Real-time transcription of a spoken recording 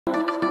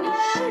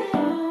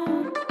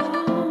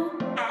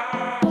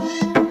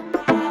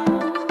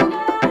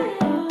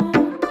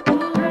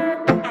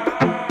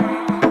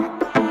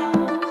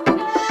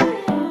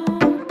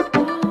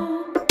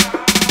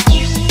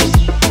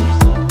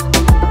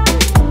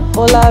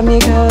Hola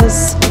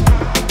amigos,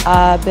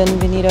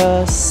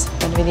 bienvenidos,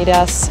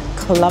 bienvenidas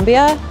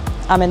Colombia.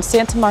 I'm in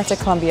Santa Marta,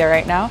 Colombia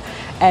right now,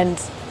 and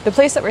the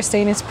place that we're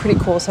staying is pretty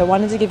cool, so I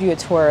wanted to give you a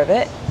tour of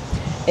it.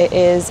 It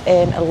is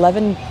an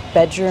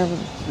 11-bedroom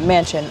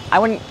mansion. I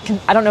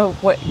don't know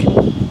what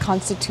can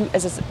constitute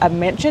as a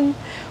mansion,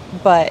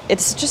 but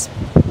it's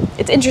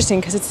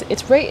interesting because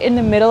it's right in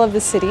the middle of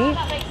the city.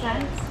 That makes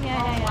sense.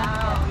 Yeah. Wow.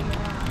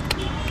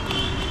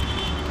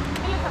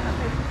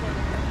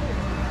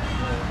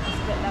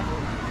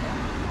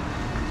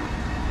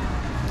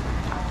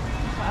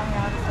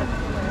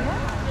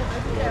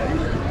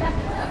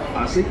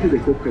 Aceite de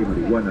coca y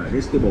marihuana en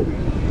este móvil.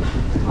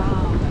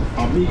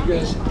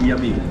 Amigas y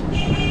amigos,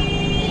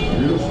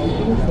 los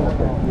motivos para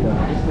que adquieran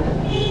este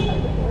móvil.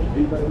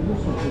 El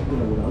maravilloso aceite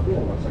elaborado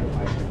a base de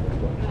maíz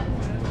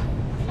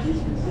y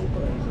especial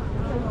para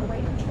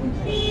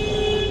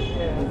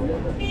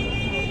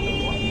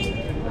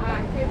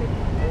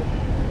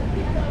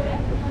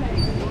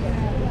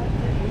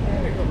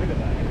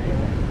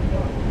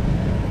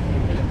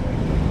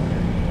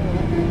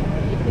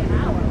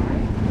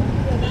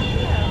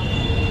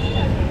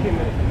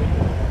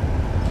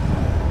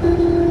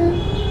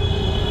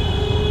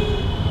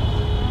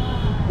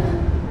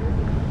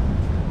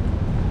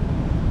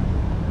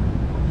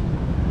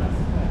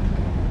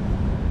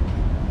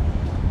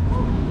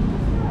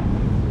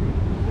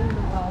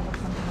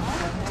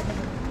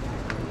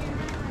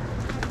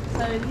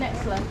So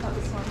next left, up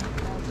this one.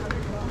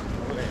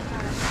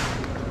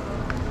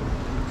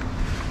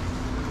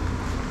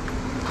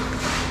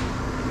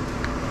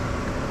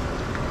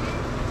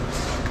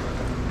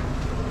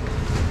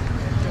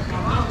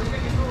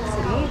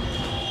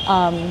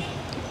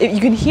 You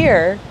can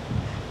hear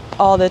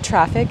all the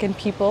traffic and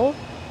people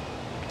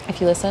if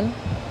you listen.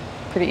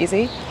 Pretty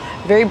easy.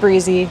 Very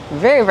breezy,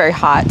 very, very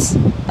hot.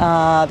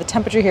 The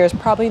temperature here is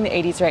probably in the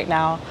 80s right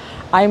now.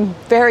 I'm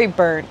very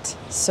burnt,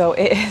 so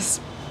it is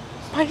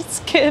my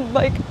skin,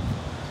 like, I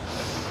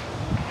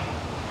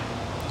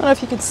don't know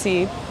if you can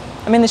see.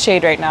 I'm in the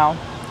shade right now.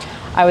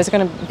 I was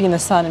gonna be in the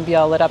sun and be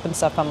all lit up and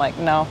stuff. I'm like,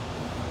 no,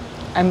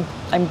 I'm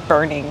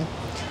burning.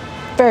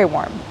 Very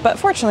warm, but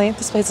fortunately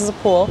this place is a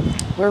pool.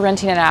 We're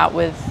renting it out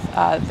with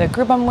the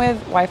group I'm with,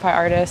 Wi-Fi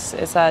artists.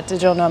 It's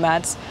digital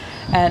nomads,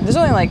 and there's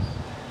only like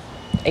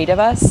 8 of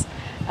us,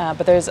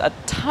 but there's a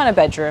ton of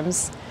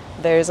bedrooms.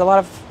 There's a lot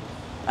of,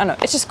 I don't know,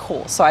 it's just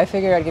cool. So I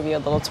figured I'd give you a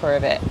little tour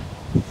of it.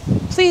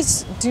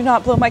 Please do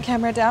not blow my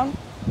camera down.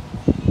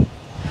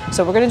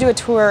 So we're gonna do a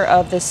tour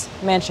of this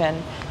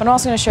mansion, but I'm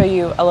also gonna show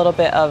you a little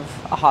bit of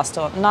a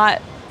hostel.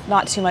 Not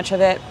too much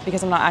of it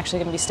because I'm not actually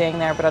gonna be staying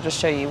there, but I'll just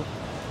show you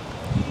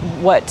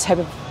what type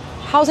of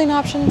housing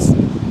options.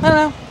 I don't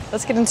know.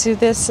 Let's get into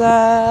this tour.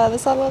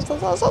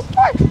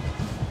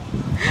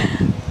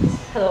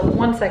 Hello,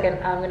 1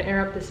 second. I'm going to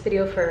interrupt this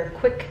video for a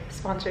quick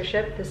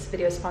sponsorship. This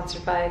video is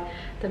sponsored by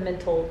the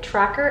Mental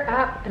Tracker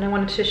app, and I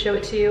wanted to show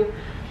it to you.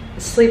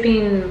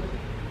 Sleeping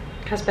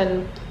has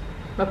been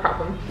a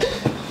problem.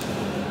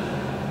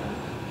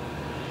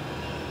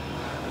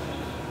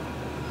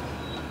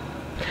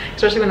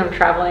 Especially when I'm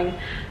traveling.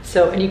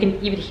 So, and you can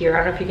even hear, I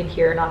don't know if you can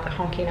hear, not the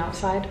honking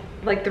outside.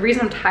 Like, the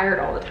reason I'm tired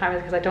all the time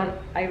is because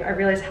I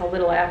realize how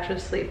little I actually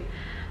sleep.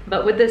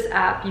 But with this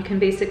app, you can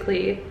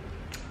basically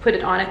put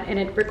it on it and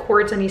it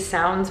records any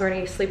sounds or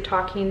any sleep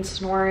talking,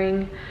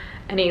 snoring,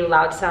 any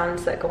loud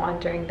sounds that go on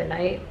during the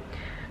night,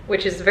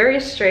 which is very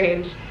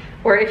strange.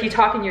 Or if you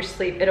talk in your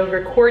sleep, it'll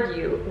record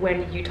you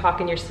when you talk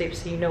in your sleep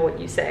so you know what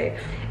you say.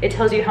 It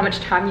tells you how much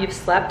time you've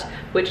slept,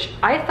 which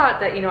I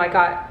thought that, you know, I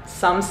got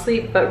some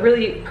sleep, but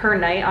really per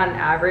night on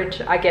average,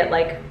 I get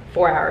like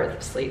 4 hours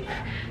of sleep.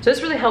 So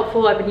it's really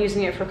helpful. I've been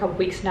using it for a couple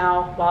weeks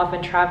now while I've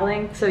been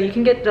traveling. So you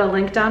can get the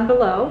link down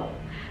below.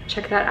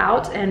 Check that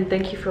out, and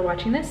thank you for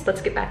watching this.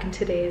 Let's get back in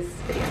today's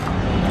video.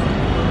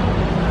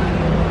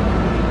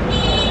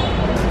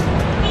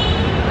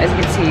 As you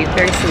can see,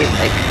 very sweet,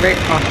 like very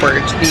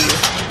awkward to be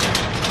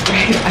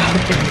right out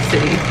in the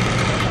city.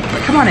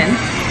 But come on in.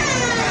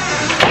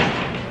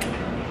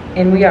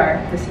 And we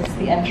are. This is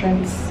the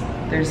entrance.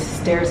 There's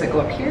stairs that go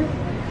up here,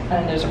 and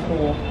then there's a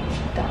pool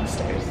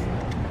downstairs.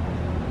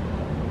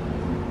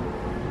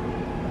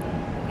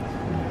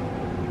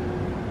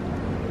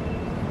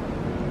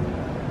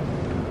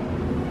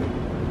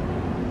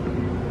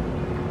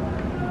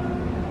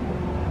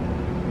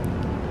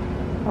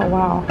 Oh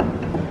wow.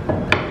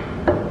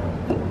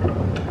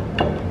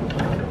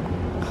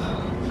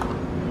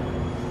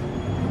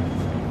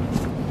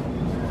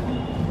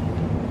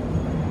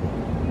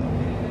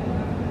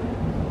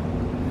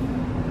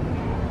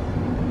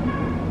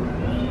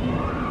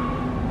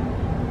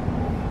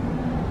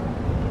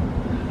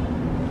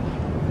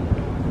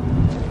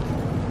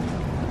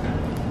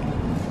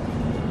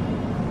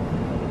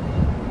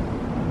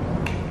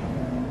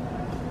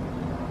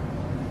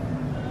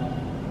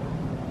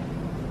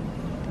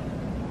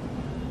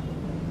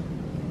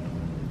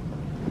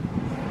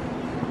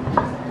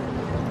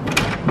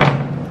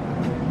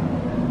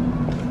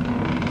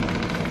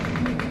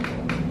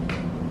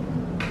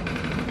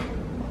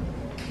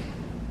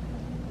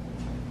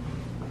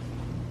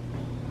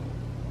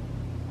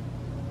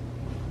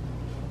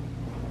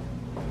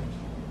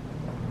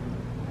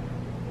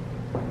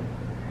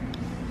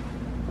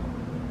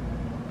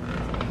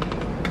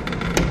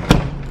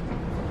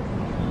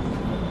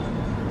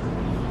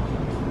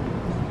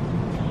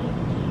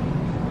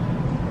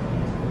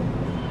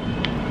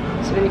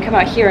 you come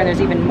out here and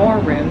there's even more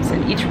rooms,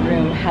 and each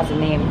room has a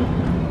name.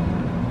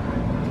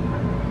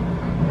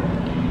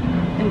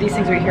 And these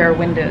things right here are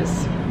windows.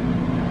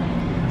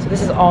 So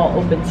this is all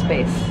open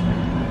space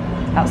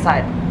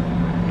outside.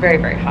 Very,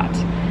 very hot.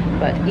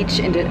 But each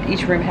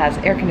room has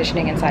air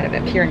conditioning inside of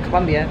it. Here in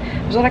Colombia,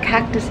 there's a lot of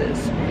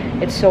cactuses.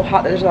 It's so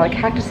hot that there's a lot of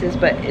cactuses,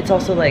 but it's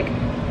also like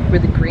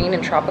really green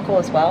and tropical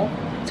as well.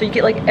 So you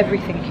get like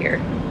everything here.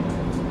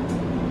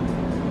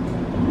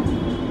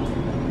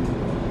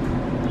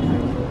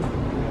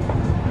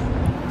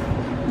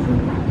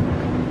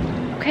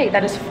 Okay,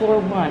 that is floor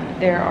 1.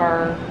 There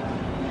are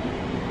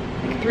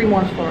like 3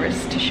 more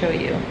floors to show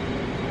you.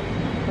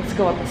 Let's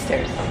go up the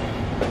stairs.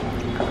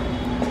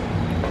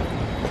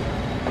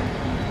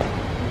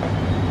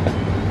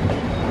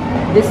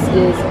 This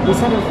is the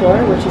second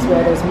floor, which is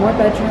where there's more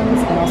bedrooms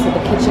and also the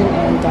kitchen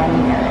and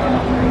dining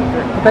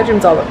area. The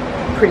bedrooms all look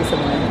pretty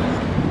similar.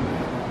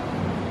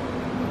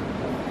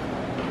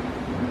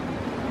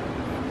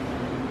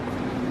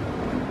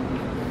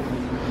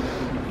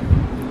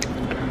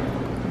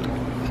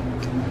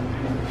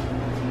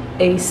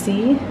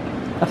 AC,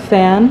 a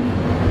fan.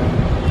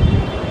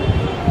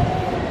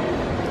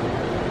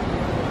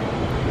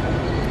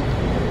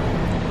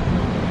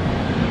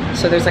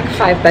 So there's like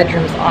 5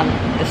 bedrooms on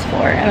this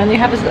floor, and then you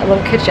have this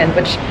little kitchen,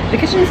 which the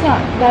kitchen is not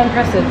that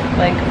impressive.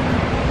 Like,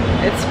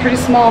 it's pretty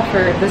small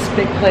for this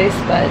big place,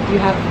 but you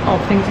have all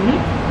the things you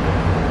need.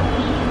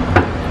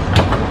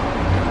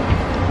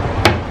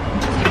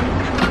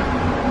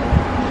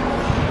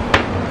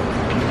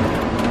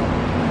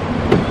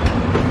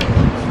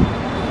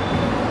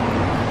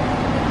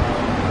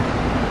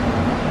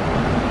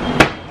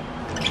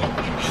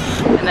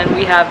 And then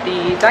we have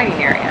the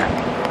dining area.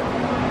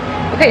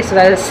 Okay, so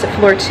that is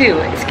floor 2.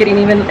 It's getting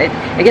even,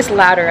 it gets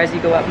louder as you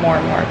go up more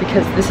and more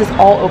because this is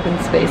all open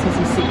space, as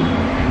you see.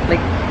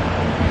 Like,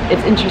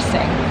 it's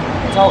interesting.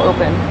 It's all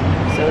open.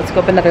 So let's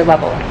go up another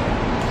level.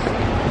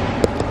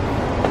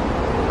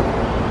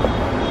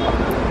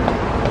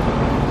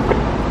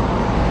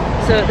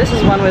 So this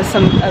is one with a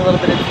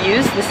little bit of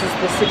views. This is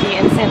the city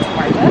in Santa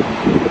Marta.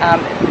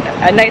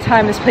 At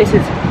nighttime, this place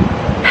is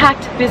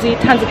packed, busy,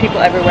 tons of people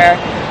everywhere.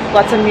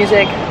 Lots of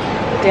music,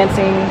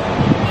 dancing,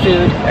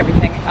 food,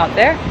 everything out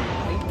there.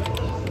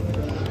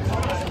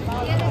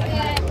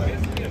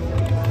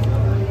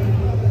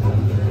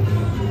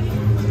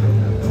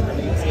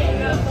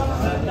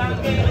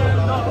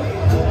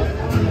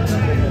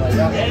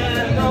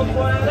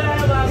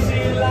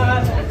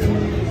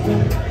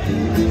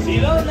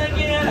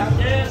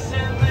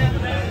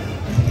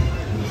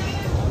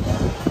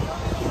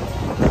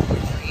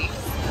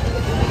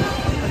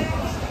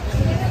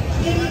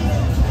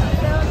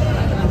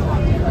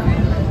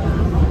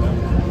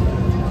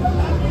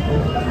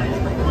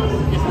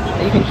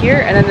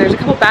 Here, and then there's a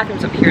couple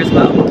bathrooms up here as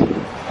well.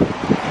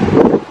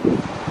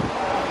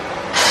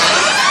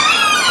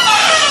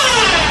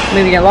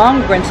 Moving along,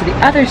 we're going to the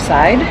other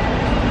side.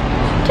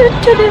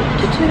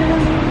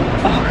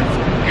 Oh,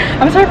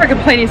 I'm sorry for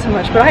complaining so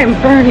much, but I am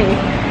burning.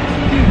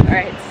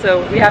 Alright,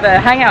 so we have a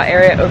hangout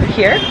area over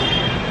here.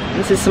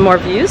 This is some more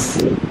views.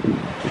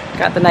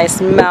 Got the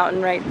nice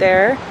mountain right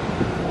there.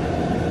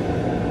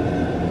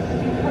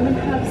 Come and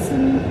have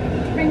some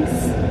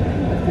drinks.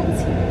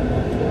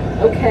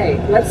 Okay,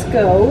 let's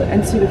go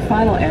and see the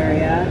final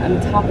area and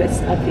the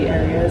toppest of the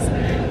areas,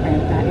 and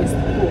that is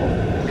the pool.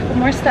 A couple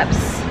more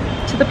steps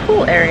to the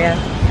pool area.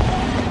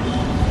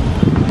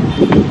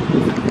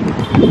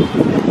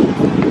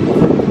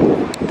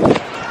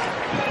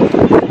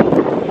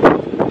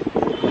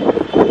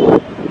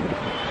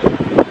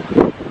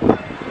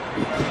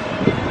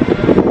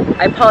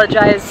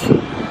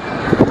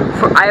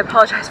 I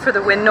apologize for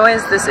the wind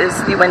noise. This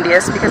is the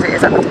windiest because it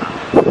is at the top.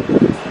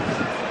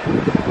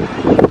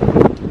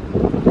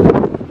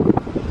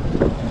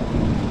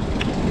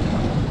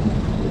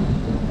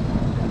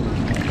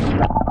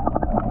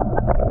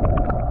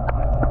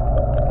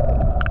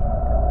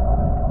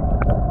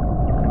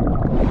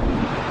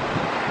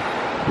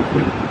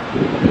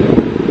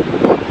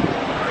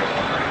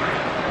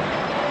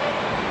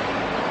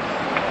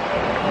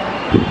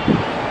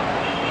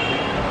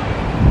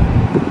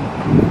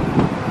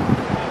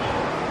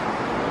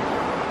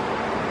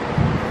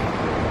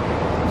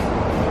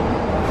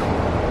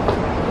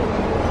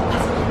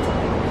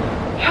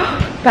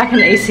 Back in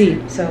the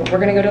AC, so we're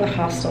gonna go to the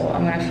hostel.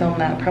 I'm gonna film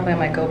that probably on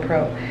my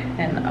GoPro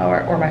and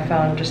or my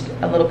phone, just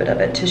a little bit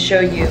of it to show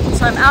you.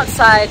 So I'm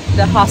outside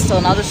the hostel,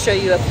 and I'll just show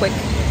you a quick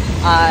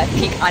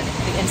peek on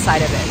the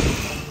inside of it.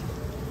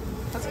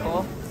 That's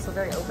cool. It's so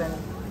very open.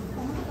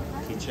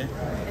 Kitchen.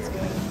 It's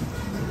good.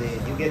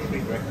 You get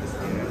free breakfast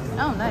here.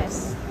 Oh,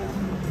 nice.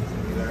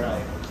 You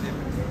arrive.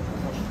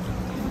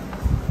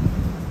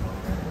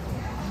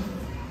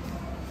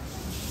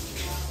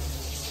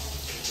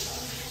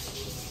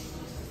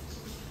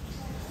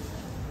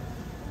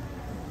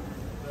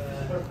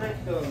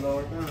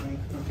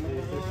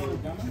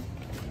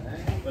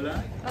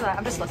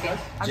 I'm just looking.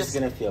 I'm just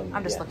looking.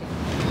 I'm just looking.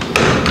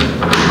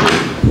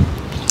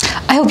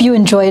 I hope you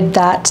enjoyed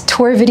that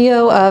tour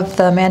video of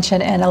the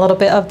mansion and a little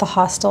bit of the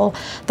hostel.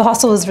 The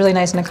hostel was really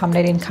nice and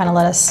accommodating, kind of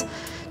let us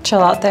chill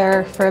out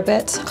there for a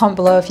bit. Comment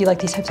below if you like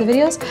these types of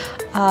videos.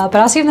 But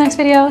I'll see you in the next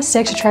video.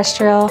 Stay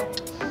extraterrestrial.